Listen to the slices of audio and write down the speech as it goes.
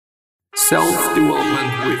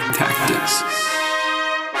Self-development with tactics.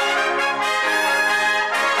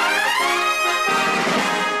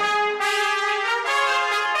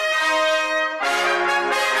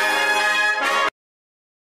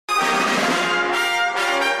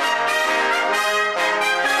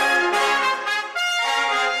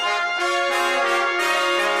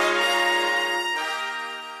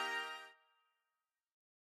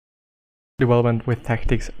 Development with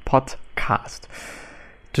Tactics podcast.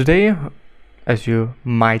 Today, as you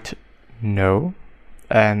might know,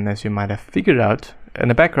 and as you might have figured out, in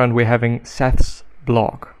the background we're having Seth's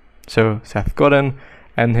blog. So Seth Godin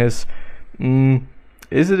and his,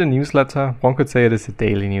 is it a newsletter? One could say it is a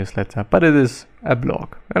daily newsletter, but it is a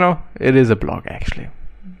blog. You know, it is a blog actually.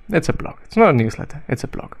 It's a blog. It's not a newsletter, it's a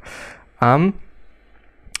blog. A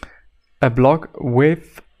blog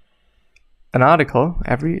with an article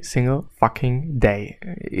every single fucking day.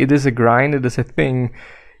 It is a grind, it is a thing.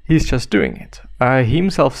 He's just doing it. He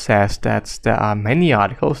himself says that there are many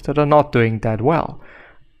articles that are not doing that well.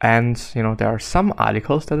 And, you know, there are some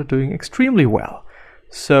articles that are doing extremely well.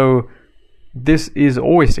 So this is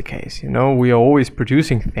always the case. You know, we are always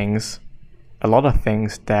producing things, a lot of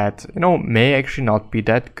things that, you know, may actually not be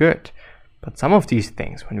that good. But some of these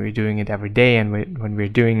things, when we're doing it every day and when we're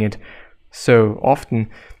doing it so often,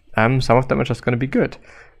 some of them are just going to be good.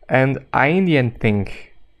 And I in the end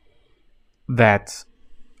think that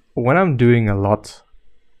when I'm doing a lot,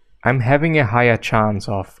 I'm having a higher chance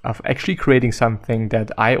of actually creating something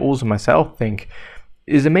that I also myself think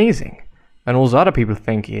is amazing. And also other people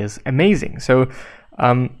think is amazing. So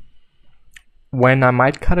when I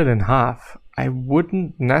might cut it in half, I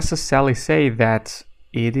wouldn't necessarily say that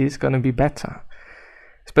it is going to be better.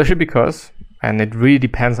 Especially because, and it really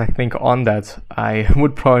depends, I think, on that, I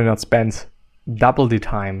would probably not spend double the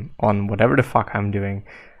time on whatever the fuck I'm doing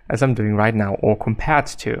as I'm doing right now, or compared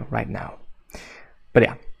to right now. But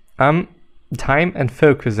yeah, Time and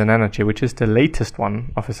Focus and Energy, which is the latest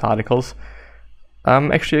one of his articles,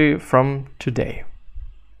 actually from today.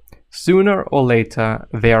 Sooner or later,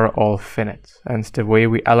 they are all finite, and the way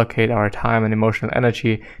we allocate our time and emotional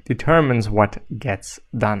energy determines what gets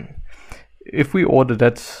done. If we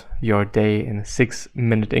ordered your day in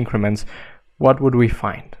 6-minute increments, what would we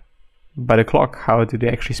find? By the clock, how do they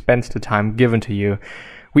actually spend the time given to you?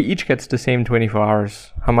 We each get the same 24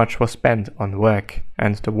 hours. How much was spent on work?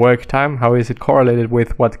 And the work time, how is it correlated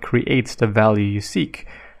with what creates the value you seek?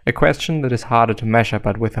 A question that is harder to measure,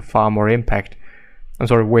 but with far more impact of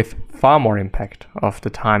the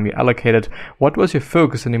time you allocated. What was your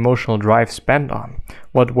focus and emotional drive spent on?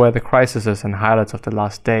 What were the crises and highlights of the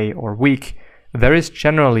last day or week? There is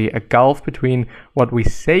generally a gulf between what we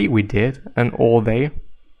say we did all day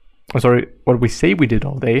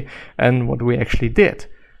and what we actually did.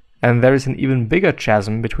 And there is an even bigger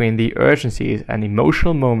chasm between the urgencies and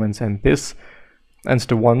emotional moments and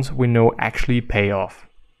the ones we know actually pay off.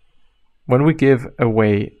 When we give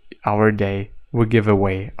away our day, we give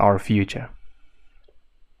away our future.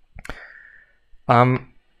 I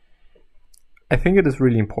think it is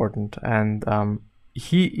really important, and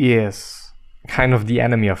he is kind of the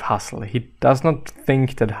enemy of hustle. He does not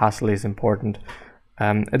think that hustle is important.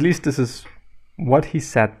 At least this is what he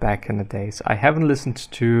said back in the days. I haven't listened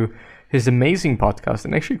to his amazing podcast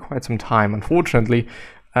in actually quite some time, unfortunately.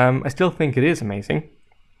 I still think it is amazing,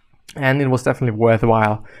 and it was definitely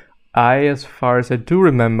worthwhile. I, as far as I do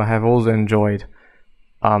remember, have also enjoyed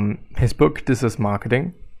his book, This Is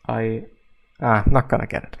Marketing. I'm not gonna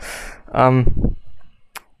get it. I'm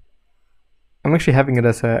actually having it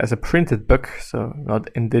as a printed book, so not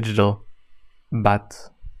in digital, but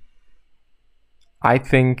I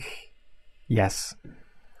think, yes,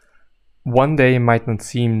 one day might not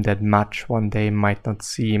seem that much, one day might not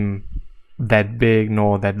seem that big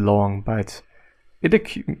nor that long, but it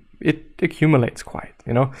accumulates quite,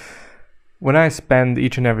 you know. When I spend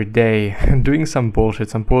each and every day doing some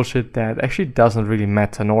bullshit that actually doesn't really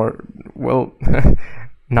matter, nor, well,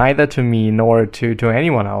 neither to me nor to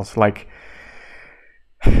anyone else, like,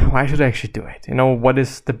 why should I actually do it? You know, what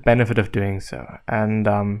is the benefit of doing so? And,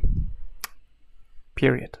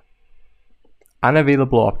 period.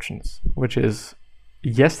 Unavailable options, which is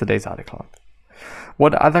yesterday's article.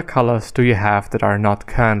 What other colors do you have that are not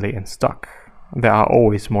currently in stock? There are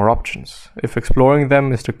always more options. If exploring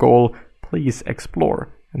them is the goal, please explore.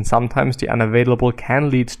 And sometimes the unavailable can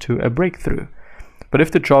lead to a breakthrough. But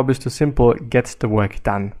if the job is too simple, get the work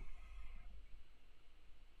done.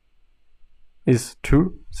 Is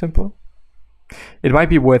too simple? It might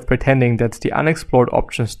be worth pretending that the unexplored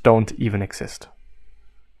options don't even exist.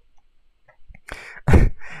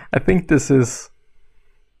 I think this is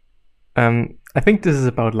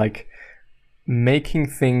about like making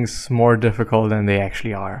things more difficult than they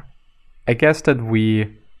actually are. I guess that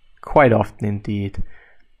we, quite often indeed,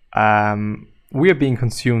 we are being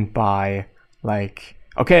consumed by like,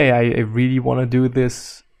 okay, I really want to do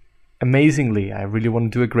this amazingly. I really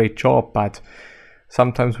want to do a great job, but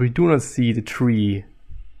sometimes we do not see the tree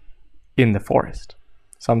in the forest.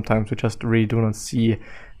 Sometimes we just really do not see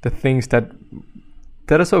the things that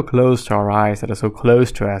are so close to our eyes, that are so close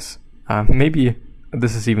to us. Maybe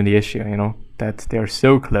this is even the issue, that they're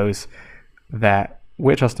so close that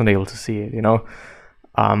we're just not able to see it,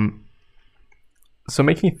 So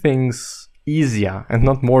making things easier and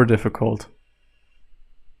not more difficult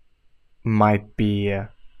might be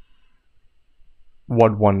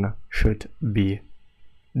what one should be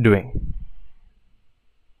doing.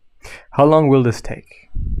 How long will this take?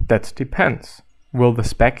 That depends. Will the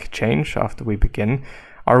spec change after we begin?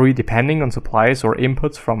 Are we depending on supplies or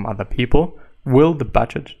inputs from other people? Will the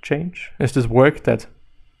budget change? Is this work that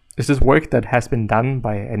has been done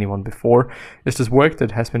by anyone before? Is this work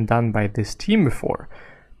that has been done by this team before?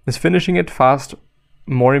 Is finishing it fast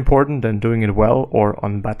more important than doing it well or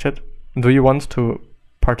on budget? Do you want to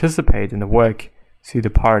participate in the work, see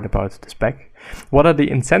the part about the spec? What are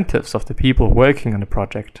the incentives of the people working on the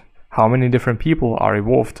project? How many different people are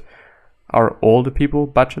involved? Are all the people,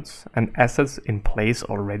 budgets, and assets in place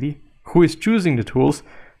already? Who is choosing the tools?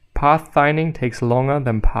 Path finding takes longer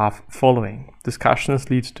than path following. Discussions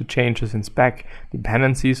lead to changes in spec.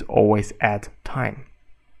 Dependencies always add time.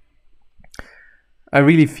 I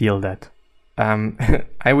really feel that.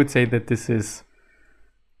 I would say that this is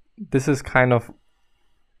kind of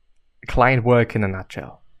client work in a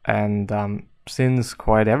nutshell. And since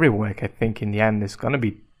quite every work, I think in the end is going to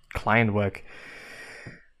be client work,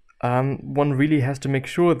 one really has to make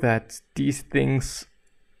sure that these things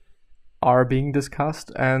are being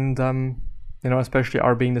discussed and, especially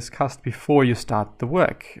are being discussed before you start the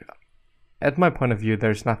work. At my point of view,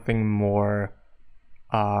 there's nothing more,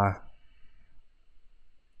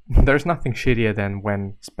 there's nothing shittier than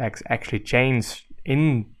when specs actually change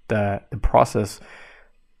in the process.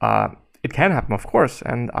 It can happen, of course,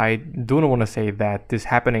 and I do not want to say that this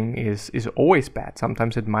happening is always bad.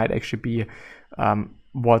 Sometimes it might actually be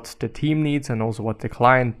what the team needs and also what the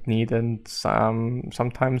client needs, and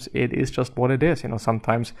sometimes it is just what it is.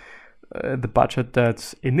 Sometimes the budget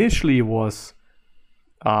that initially was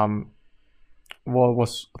thought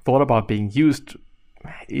about being used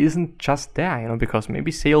isn't just there, because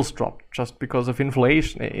maybe sales dropped just because of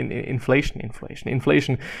inflation. There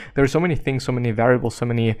are so many things, so many variables, so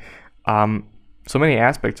many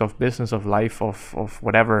aspects of business, of life, of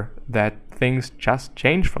whatever, that things just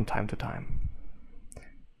change from time to time.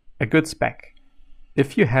 A good spec.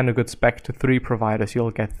 If you hand a good spec to 3 providers,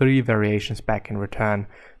 you'll get 3 variations back in return.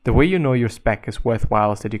 The way you know your spec is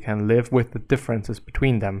worthwhile is that you can live with the differences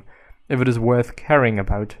between them. If it is worth caring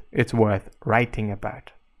about, it's worth writing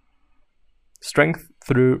about. Strength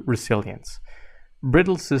through resilience.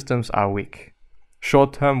 Brittle systems are weak.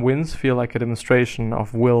 Short-term wins feel like a demonstration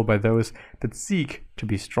of will by those that seek to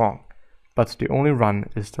be strong. But the only run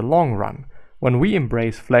is the long run. When we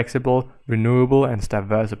embrace flexible, renewable, and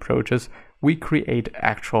diverse approaches, we create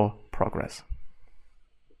actual progress.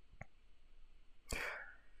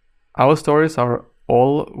 Our stories are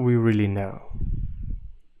all we really know.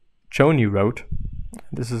 Joni wrote,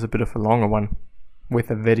 this is a bit of a longer one,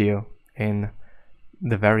 with a video in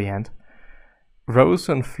the very end. Rows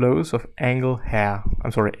and flows of angel hair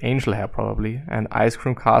probably, and ice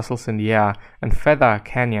cream castles in the air, and feather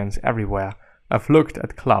canyons everywhere. I've looked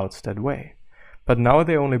at clouds that way. But now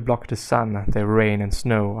they only block the sun, they rain and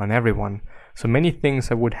snow on everyone. So many things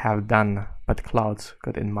I would have done, but clouds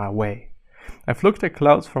got in my way. I've looked at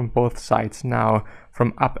clouds from both sides now,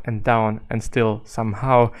 from up and down, and still,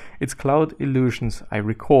 somehow, it's cloud illusions I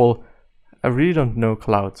recall. I really don't know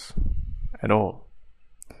clouds at all.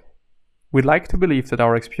 We'd like to believe that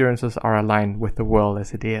our experiences are aligned with the world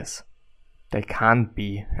as it is. They can't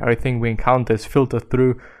be. Everything we encounter is filtered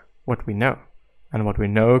through what we know. And what we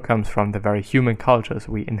know comes from the very human cultures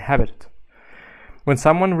we inhabit. When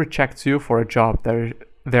someone rejects you for a job,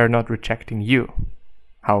 they're not rejecting you.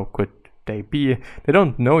 How could they be? They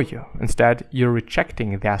don't know you. Instead, you're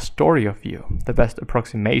rejecting their story of you, the best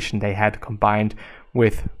approximation they had combined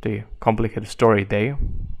with the complicated story they,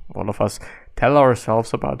 all of us, tell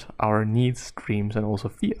ourselves about our needs, dreams, and also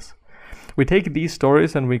fears. We take these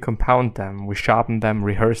stories and we compound them, we sharpen them,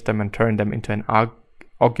 rehearse them, and turn them into an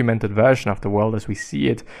augmented version of the world as we see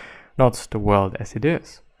it, not the world as it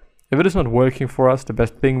is. If it is not working for us, the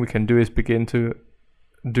best thing we can do is begin to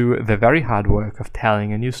do the very hard work of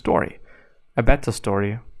telling a new story, a better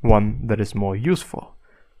story, one that is more useful.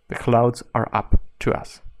 The clouds are up to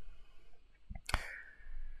us.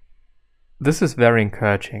 This is very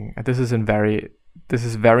encouraging. This is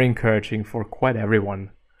very encouraging for quite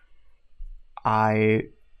everyone. I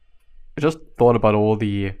just thought about all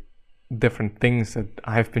the different things that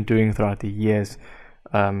I've been doing throughout the years,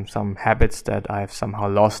 some habits that I've somehow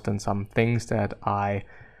lost, and some things that I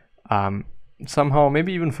somehow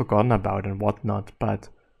maybe even forgotten about and whatnot. But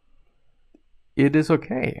it is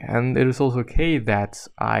okay, and it is also okay that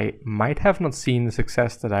I might have not seen the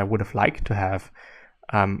success that I would have liked to have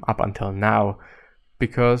up until now,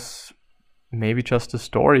 because maybe just the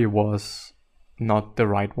story was not the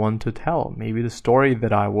right one to tell. Maybe the story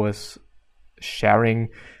that I was sharing,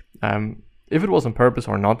 if it was on purpose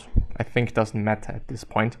or not, I think doesn't matter at this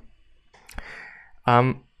point.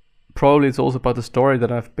 Probably it's also about the story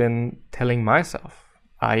that I've been telling myself.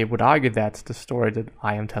 I would argue that the story that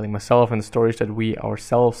I am telling myself and the stories that we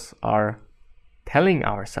ourselves are telling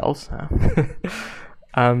ourselves,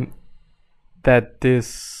 that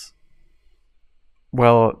this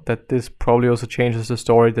probably also changes the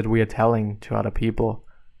story that we are telling to other people.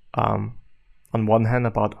 On one hand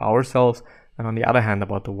about ourselves, and on the other hand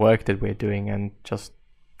about the work that we're doing, and just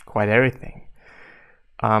quite everything.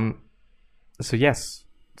 So yes,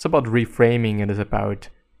 it's about reframing. It is about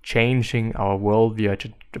changing our worldview. It's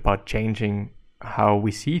about changing how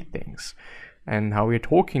we see things and how we're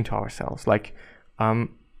talking to ourselves. Like,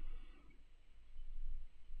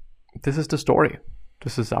 this is the story.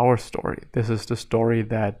 This is our story. This is the story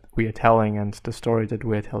that we are telling, and the story that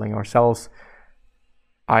we are telling ourselves.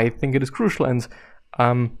 I think it is crucial. And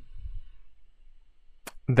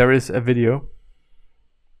there is a video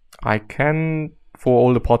I can, for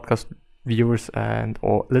all the podcast viewers and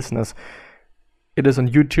or listeners, it is on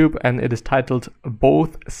YouTube, and it is titled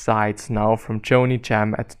Both Sides Now, from Joni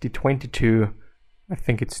Jam at D22. I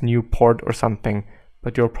think it's Newport or something,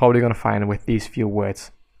 but you're probably going to find it with these few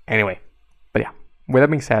words. Anyway, but yeah, with that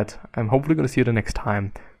being said, I'm hopefully going to see you the next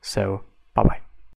time. So, bye-bye.